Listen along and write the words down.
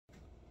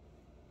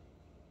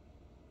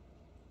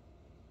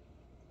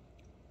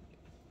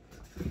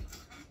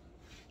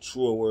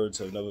truer words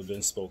have never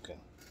been spoken.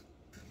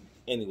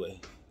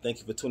 Anyway, thank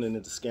you for tuning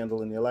into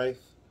Scandal in Your Life.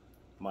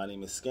 My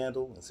name is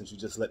Scandal, and since you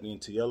just let me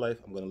into your life,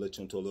 I'm going to let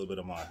you into a little bit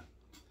of mine.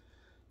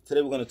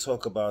 Today we're going to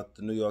talk about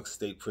the New York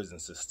State prison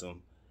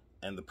system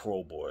and the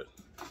parole board,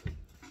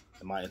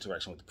 and my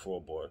interaction with the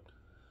parole board.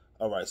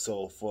 Alright,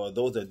 so for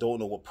those that don't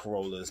know what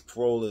parole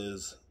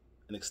is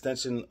an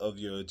extension of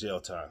your jail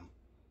time.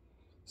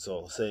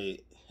 So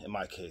say, in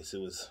my case, it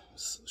was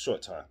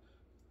short time,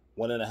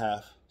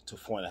 1.5 to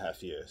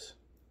 4.5 years.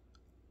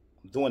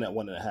 I'm doing that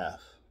 1.5,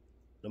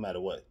 no matter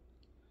what.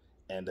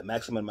 And the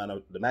maximum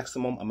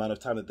amount of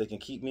time that they can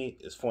keep me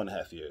is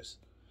 4.5 years.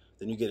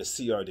 Then you get a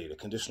CR date, a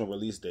conditional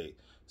release date.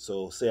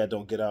 So say I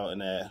don't get out in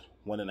that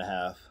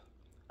 1.5,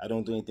 I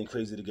don't do anything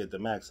crazy to get the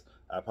max,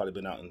 I've probably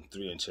been out in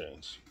 3 and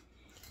change.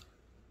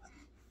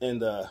 In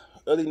the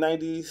early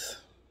 90s,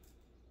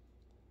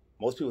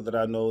 most people that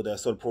I know that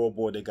saw the parole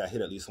board, they got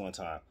hit at least one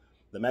time.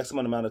 The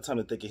maximum amount of time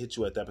that they could hit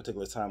you at that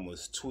particular time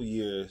was 2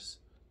 years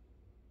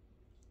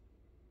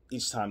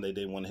each time they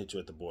didn't want to hit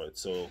you at the board.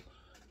 So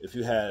if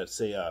you had,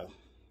 say a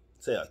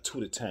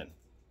 2 to 10,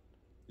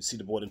 you see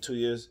the board in 2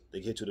 years, they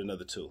can hit you with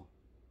another 2.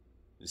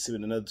 You see it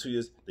in another 2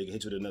 years, they can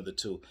hit you with another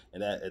 2.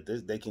 And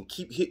that they can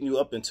keep hitting you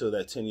up until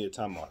that 10-year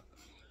time mark.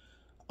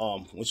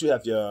 Once you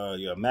have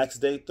your max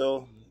date,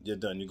 though, you're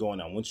done. You're going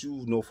out. Once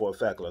you know for a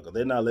fact, like,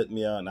 they're not letting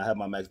me out and I have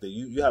my max date,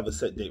 you have a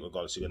set date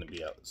regardless you're going to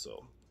be out.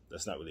 So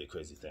that's not really a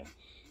crazy thing.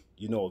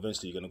 You know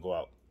eventually you're going to go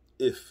out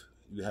if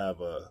you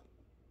have a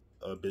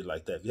bit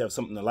like that. If you have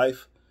something in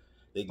life,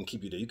 they can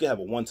keep you there. You can have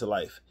a 1 to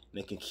life,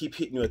 and they can keep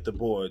hitting you at the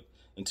board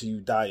until you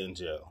die in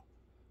jail.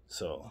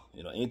 So,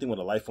 you know, anything with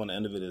a life on the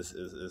end of it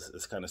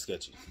is kind of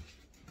sketchy.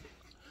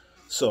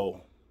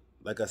 So,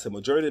 like I said,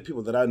 majority of the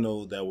people that I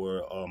know that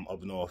were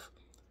up north,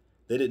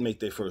 they didn't make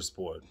their first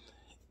board.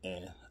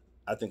 And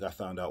I think I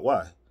found out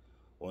why.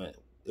 Well,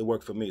 it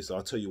worked for me, so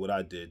I'll tell you what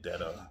I did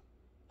that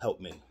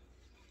helped me.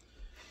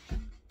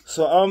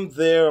 So I'm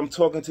there, I'm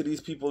talking to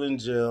these people in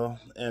jail,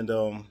 and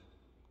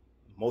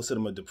most of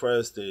them are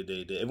depressed.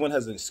 Everyone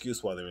has an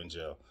excuse why they're in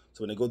jail.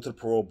 So when they go to the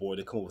parole board,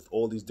 they come up with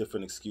all these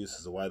different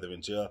excuses of why they're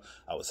in jail.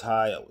 I was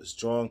high, I was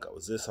drunk, I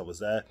was this, I was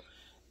that.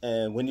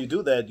 And when you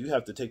do that, you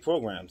have to take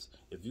programs.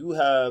 If you're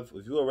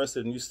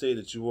arrested and you say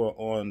that you were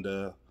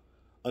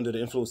under the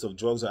influence of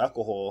drugs or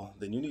alcohol,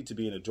 then you need to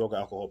be in a drug or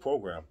alcohol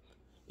program.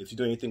 If you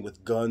do anything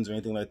with guns or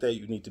anything like that,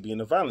 you need to be in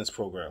a violence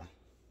program.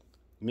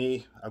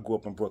 Me, I grew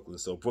up in Brooklyn,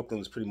 so Brooklyn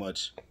was pretty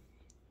much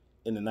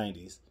in the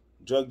 90s.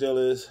 Drug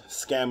dealers,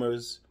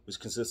 scammers, which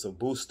consists of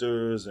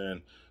boosters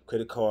and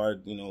credit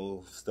card,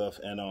 stuff,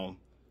 and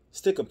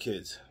stick-up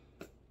kids.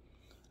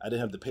 I didn't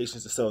have the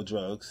patience to sell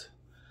drugs.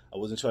 I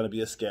wasn't trying to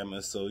be a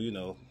scammer, so,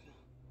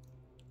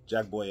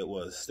 jack boy it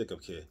was,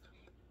 stick-up kid.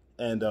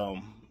 And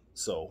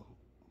so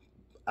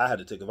I had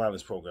to take a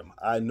violence program.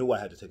 I knew I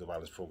had to take a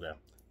violence program.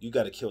 You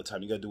got to kill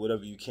time. You got to do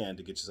whatever you can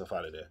to get yourself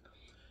out of there.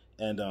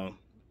 And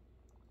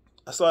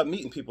I started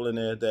meeting people in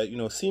there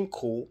that, seem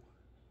cool.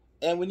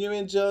 And when you're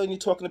in jail and you're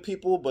talking to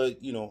people, but,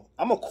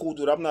 I'm a cool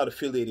dude. I'm not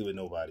affiliated with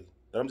nobody.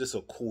 But I'm just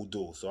a cool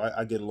dude. So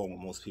I get along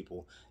with most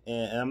people.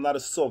 And I'm not a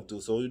soft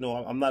dude. So,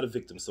 I'm not a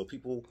victim. So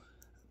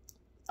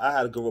I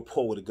had a good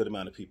rapport with a good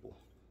amount of people.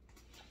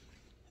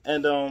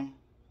 And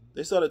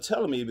they started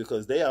telling me,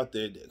 because they out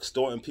there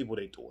extorting people,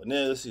 they doing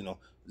this,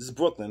 this is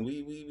Brooklyn.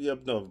 We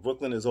up north.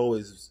 Brooklyn is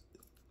always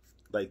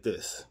like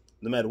this.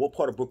 No matter what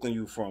part of Brooklyn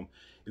you're from.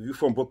 If you're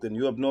from Brooklyn,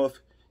 you up north,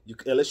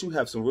 unless you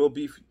have some real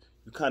beef,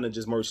 you kind of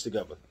just merge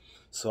together.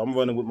 So I'm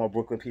running with my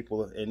Brooklyn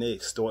people, and they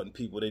extorting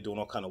people. They doing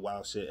all kind of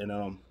wild shit.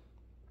 And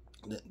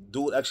the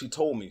dude actually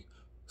told me,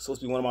 supposed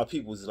to be one of my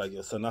people, is like,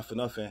 yo, son,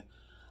 enough, and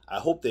I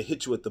hope they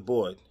hit you at the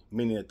board,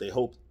 meaning that they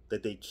hope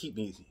that they keep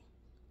me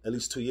at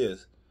least 2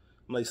 years.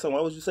 I'm like, son, why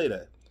would you say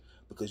that?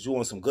 Because you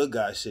on some good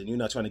guy shit, and you're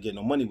not trying to get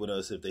no money with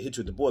us. If they hit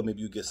you at the board,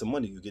 maybe you get some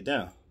money, you get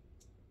down.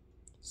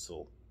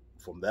 So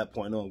from that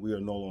point on, we are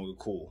no longer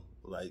cool.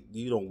 Like,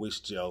 you don't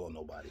wish jail on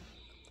nobody.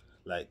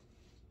 Like,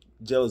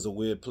 jail is a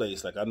weird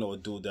place. Like, I know a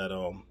dude that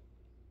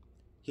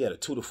he had a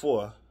 2 to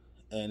 4,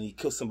 and he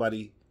killed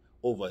somebody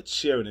over a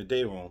chair in the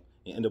day room.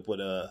 He ended up with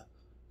a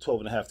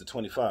 12.5 to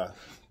 25.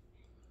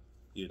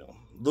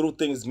 Little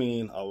things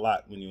mean a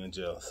lot when you're in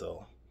jail.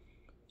 So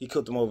he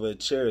killed him over a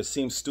chair. It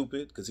seemed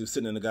stupid because he was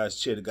sitting in the guy's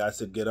chair. The guy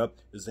said, "Get up."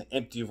 It was an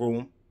empty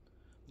room.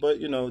 But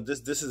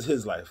this is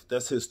his life.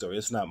 That's his story.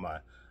 It's not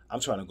mine.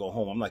 I'm trying to go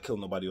home. I'm not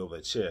killing nobody over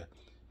a chair,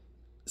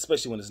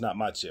 especially when it's not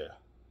my chair.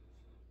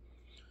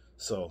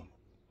 So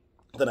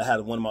then I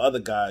had one of my other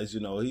guys,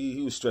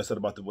 he was stressed out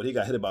about the board. He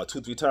got hit about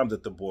 2-3 times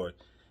at the board.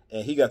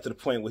 And he got to the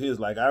point where he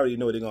was like, I already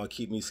know they're going to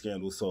keep me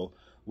Scandal. So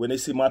when they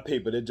see my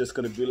paper, they're just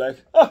going to be like,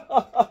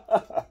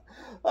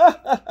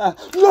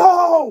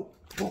 no!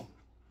 Boom.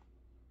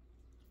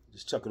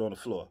 Just chuck it on the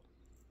floor.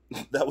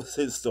 That was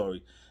his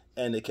story.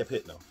 And they kept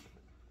hitting him.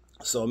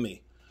 So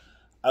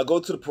I go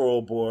to the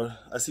parole board.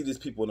 I see these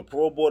people. And the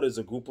parole board is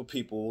a group of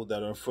people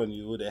that are in front of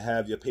you. They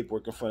have your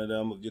paperwork in front of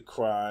them of your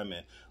crime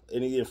and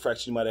any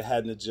infraction you might have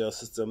had in the jail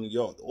system.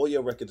 All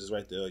your record is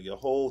right there. Your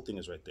whole thing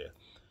is right there.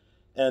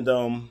 And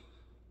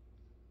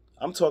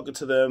I'm talking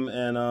to them,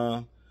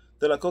 and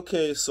they're like,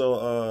 okay,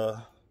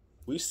 so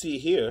we see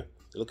here,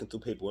 they're looking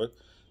through paperwork,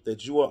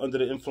 that you are under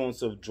the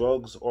influence of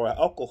drugs or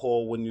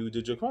alcohol when you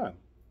did your crime.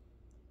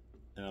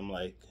 And I'm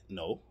like,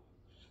 no.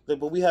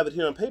 But we have it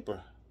here on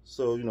paper.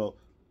 So,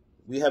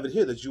 we have it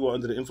here that you are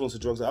under the influence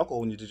of drugs or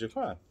alcohol when you did your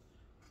crime.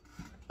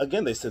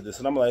 Again, they said this,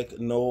 and I'm like,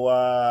 no,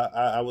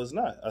 I was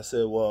not. I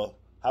said, well,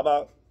 how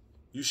about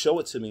you show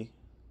it to me,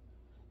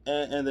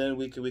 and then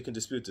we can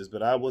dispute this.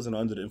 But I wasn't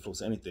under the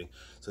influence of anything.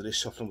 So they're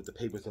shuffling with the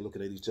papers, they're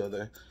looking at each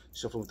other,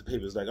 shuffling with the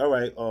papers, like, all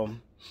right,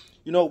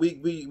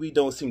 we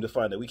don't seem to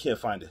find it. We can't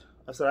find it.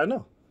 I said, I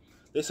know.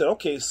 They said,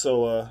 okay,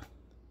 so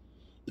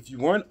if you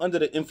weren't under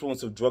the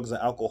influence of drugs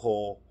and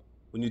alcohol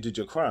when you did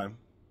your crime,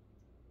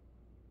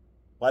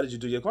 why did you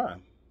do your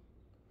crime?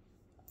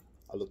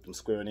 I looked them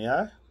square in the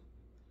eye,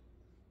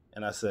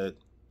 and I said,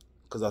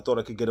 because I thought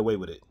I could get away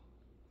with it.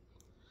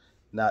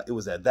 Now, it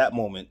was at that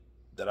moment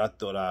that I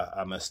thought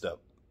I messed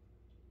up.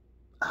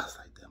 I was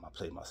like, damn, I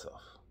played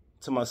myself.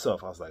 To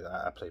myself, I was like,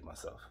 I played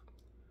myself.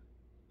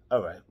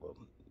 All right, well,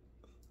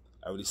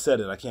 I already said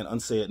it. I can't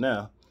unsay it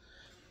now.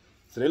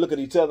 So they look at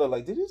each other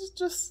like, did he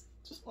just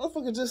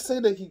motherfucker just say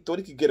that he thought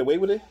he could get away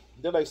with it?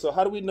 They're like, so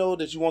how do we know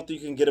that you won't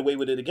think you can get away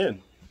with it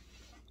again?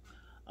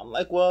 I'm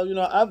like, well,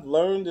 I've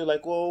learned. They're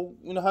like, well,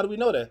 how do we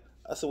know that?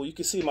 I said, well, you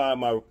can see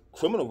my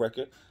criminal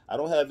record. I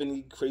don't have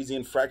any crazy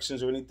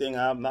infractions or anything.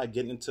 I'm not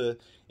getting into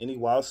any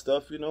wild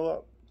stuff.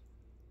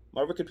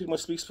 My record pretty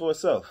much speaks for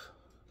itself.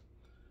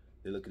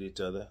 They look at each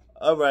other.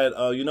 All right,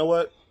 you know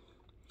what?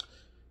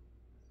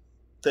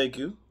 Thank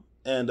you,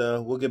 and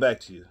we'll get back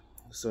to you.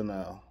 So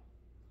now,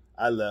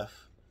 I left,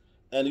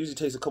 and it usually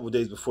takes a couple of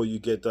days before you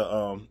get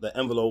the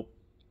envelope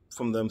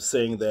from them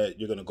saying that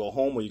you're gonna go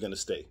home or you're gonna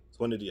stay. It's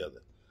one or the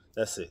other.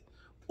 That's it.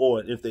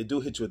 Or if they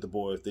do hit you at the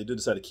board, if they do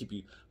decide to keep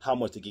you, how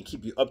much they can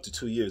keep you up to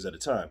 2 years at a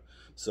time.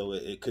 So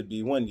it could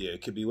be 1 year,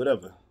 it could be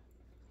whatever.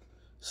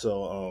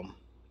 So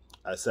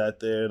I sat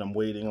there and I'm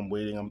waiting.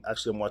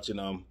 I'm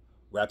watching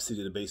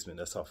Rhapsody of the Basement.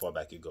 That's how far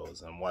back it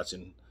goes. I'm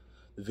watching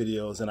the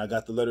videos, and I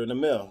got the letter in the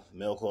mail.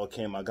 Mail call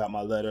came. I got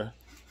my letter.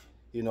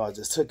 I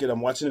just took it.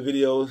 I'm watching the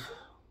videos.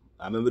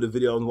 I remember the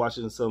video I was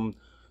watching, some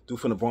dude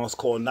from the Bronx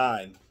called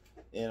 9,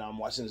 and I'm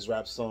watching this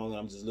rap song, and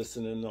I'm just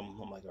listening.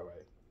 I'm like, all right.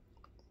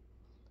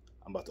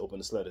 I'm about to open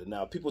this letter.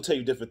 Now, people tell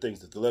you different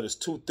things. If the letter's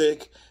too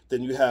thick,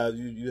 then you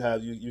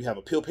have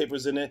appeal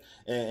papers in it,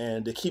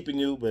 and they're keeping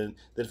you. But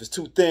that if it's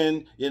too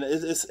thin,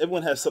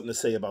 everyone has something to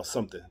say about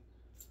something.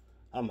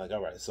 I'm like,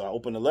 all right. So I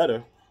open the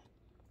letter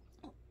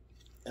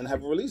and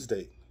have a release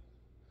date.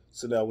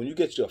 So now, when you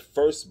get your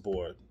first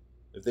board,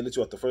 if they let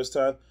you out the first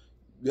time,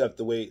 you have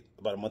to wait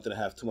about a month and a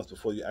half, 2 months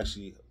before you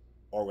actually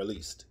are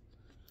released.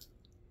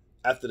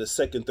 After the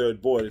second,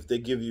 third board, if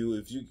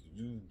you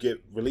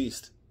get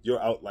released,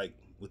 you're out like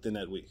within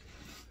that week.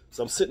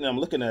 So I'm sitting there, I'm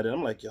looking at it,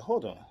 I'm like, yo,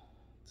 hold on.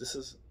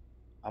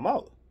 I'm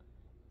out.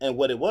 And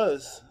what it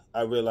was,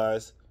 I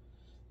realized,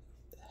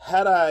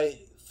 had I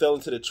fell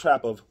into the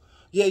trap of,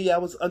 I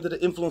was under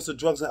the influence of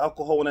drugs and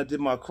alcohol when I did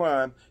my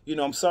crime,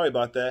 I'm sorry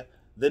about that,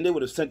 then they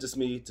would have sentenced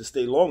me to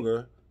stay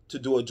longer to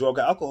do a drug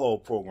and alcohol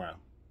program.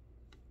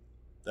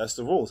 That's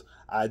the rules.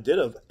 I did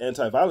an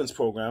anti-violence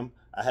program.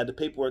 I had the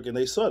paperwork and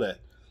they saw that.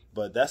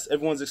 But that's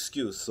everyone's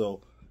excuse.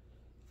 So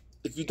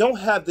if you don't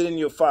have that in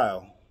your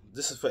file,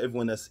 this is for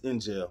everyone that's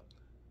in jail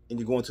and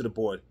you're going to the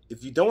board.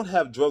 If you don't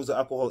have drugs or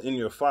alcohol in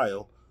your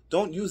file,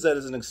 don't use that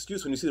as an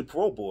excuse when you see the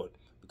parole board,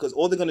 because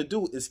all they're going to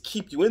do is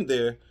keep you in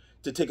there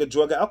to take a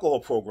drug and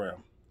alcohol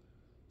program.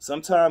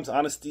 Sometimes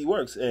honesty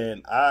works,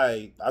 and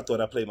I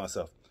thought I played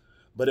myself,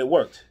 but it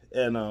worked,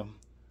 and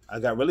I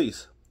got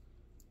released.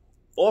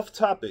 Off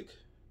topic,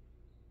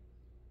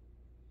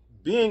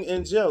 being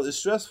in jail is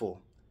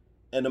stressful,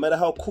 and no matter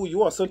how cool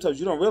you are, sometimes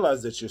you don't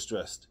realize that you're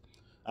stressed.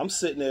 I'm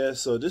sitting there,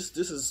 so this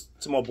is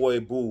to my boy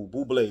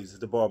Boo Blaze,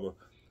 the barber.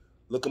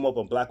 Look him up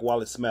on Black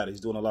Wallet Smatter. He's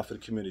doing a lot for the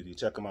community.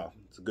 Check him out.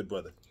 It's a good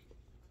brother.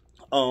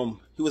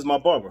 He was my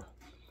barber.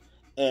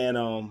 And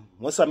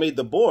once I made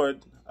the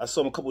board, I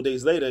saw him a couple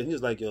days later, and he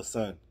was like, yo,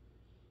 son.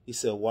 He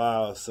said,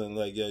 wow, son,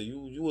 like, yo,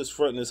 you was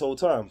fronting this whole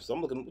time. So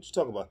I'm looking, what you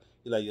talking about?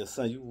 He's like, yo,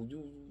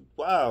 son,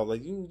 wow,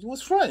 like, you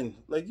was fronting.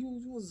 Like, you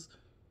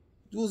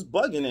was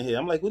bugging in here.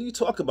 I'm like, what are you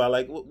talking about?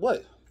 Like,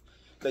 what?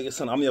 Like, yo,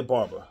 son, I'm your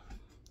barber.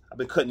 I've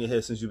been cutting your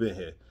hair since you've been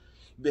here.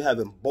 You've been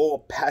having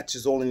bald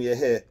patches all in your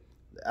hair,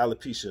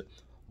 alopecia.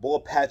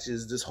 Bald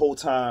patches this whole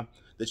time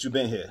that you've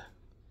been here.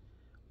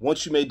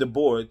 Once you made the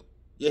board,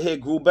 your hair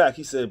grew back.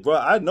 He said, bro,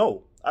 I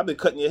know. I've been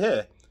cutting your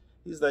hair.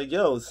 He's like,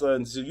 yo,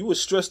 son, so you were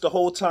stressed the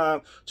whole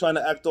time trying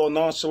to act all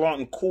nonchalant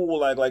and cool,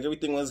 like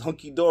everything was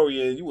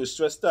hunky-dory, and you were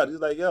stressed out. He's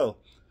like, yo.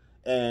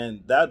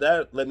 And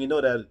that let me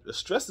know that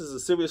stress is a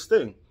serious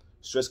thing.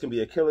 Stress can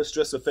be a killer.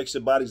 Stress affects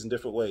your bodies in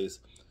different ways.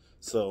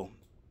 So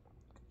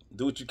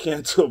do what you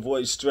can to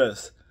avoid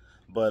stress.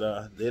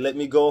 But they let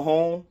me go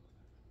home,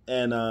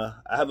 and I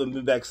haven't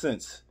been back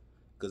since.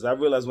 Because I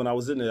realized when I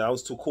was in there, I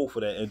was too cool for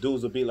that. And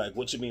dudes would be like,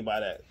 what you mean by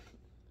that?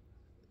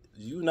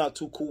 You not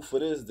too cool for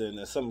this, then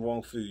there's something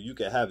wrong for you. You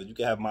can have it. You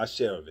can have my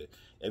share of it.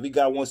 Every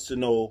guy wants to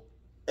know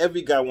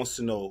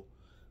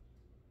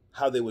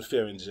how they would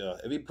fare in jail.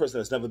 Every person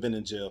that's never been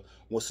in jail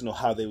wants to know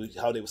how they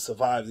would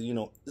survive. You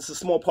know, it's a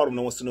small part of them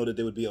that wants to know that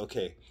they would be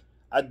okay.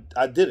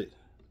 I did it.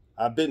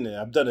 I've been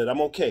there. I've done it.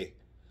 I'm okay.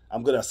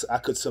 I'm good. I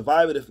could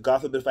survive it if,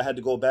 God forbid, if I had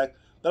to go back.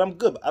 But I'm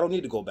good. I don't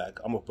need to go back.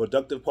 I'm a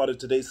productive part of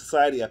today's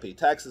society. I pay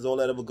taxes, all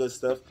that other good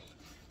stuff,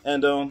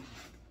 and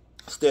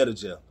stay out of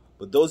jail.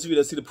 But those of you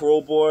that see the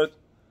parole board,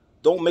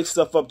 don't make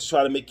stuff up to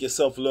try to make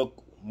yourself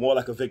look more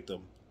like a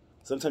victim.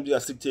 Sometimes you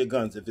gotta stick to your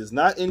guns. If it's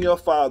not in your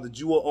file that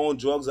you were on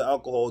drugs or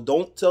alcohol,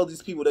 don't tell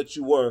these people that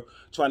you were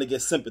trying to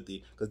get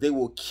sympathy, because they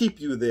will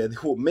keep you there. They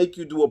will make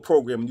you do a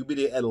program, and you'll be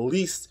there at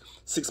least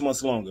 6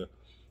 months longer.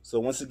 So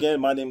once again,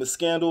 my name is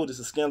Scandal. This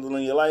is Scandal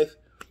in Your Life.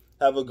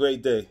 Have a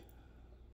great day.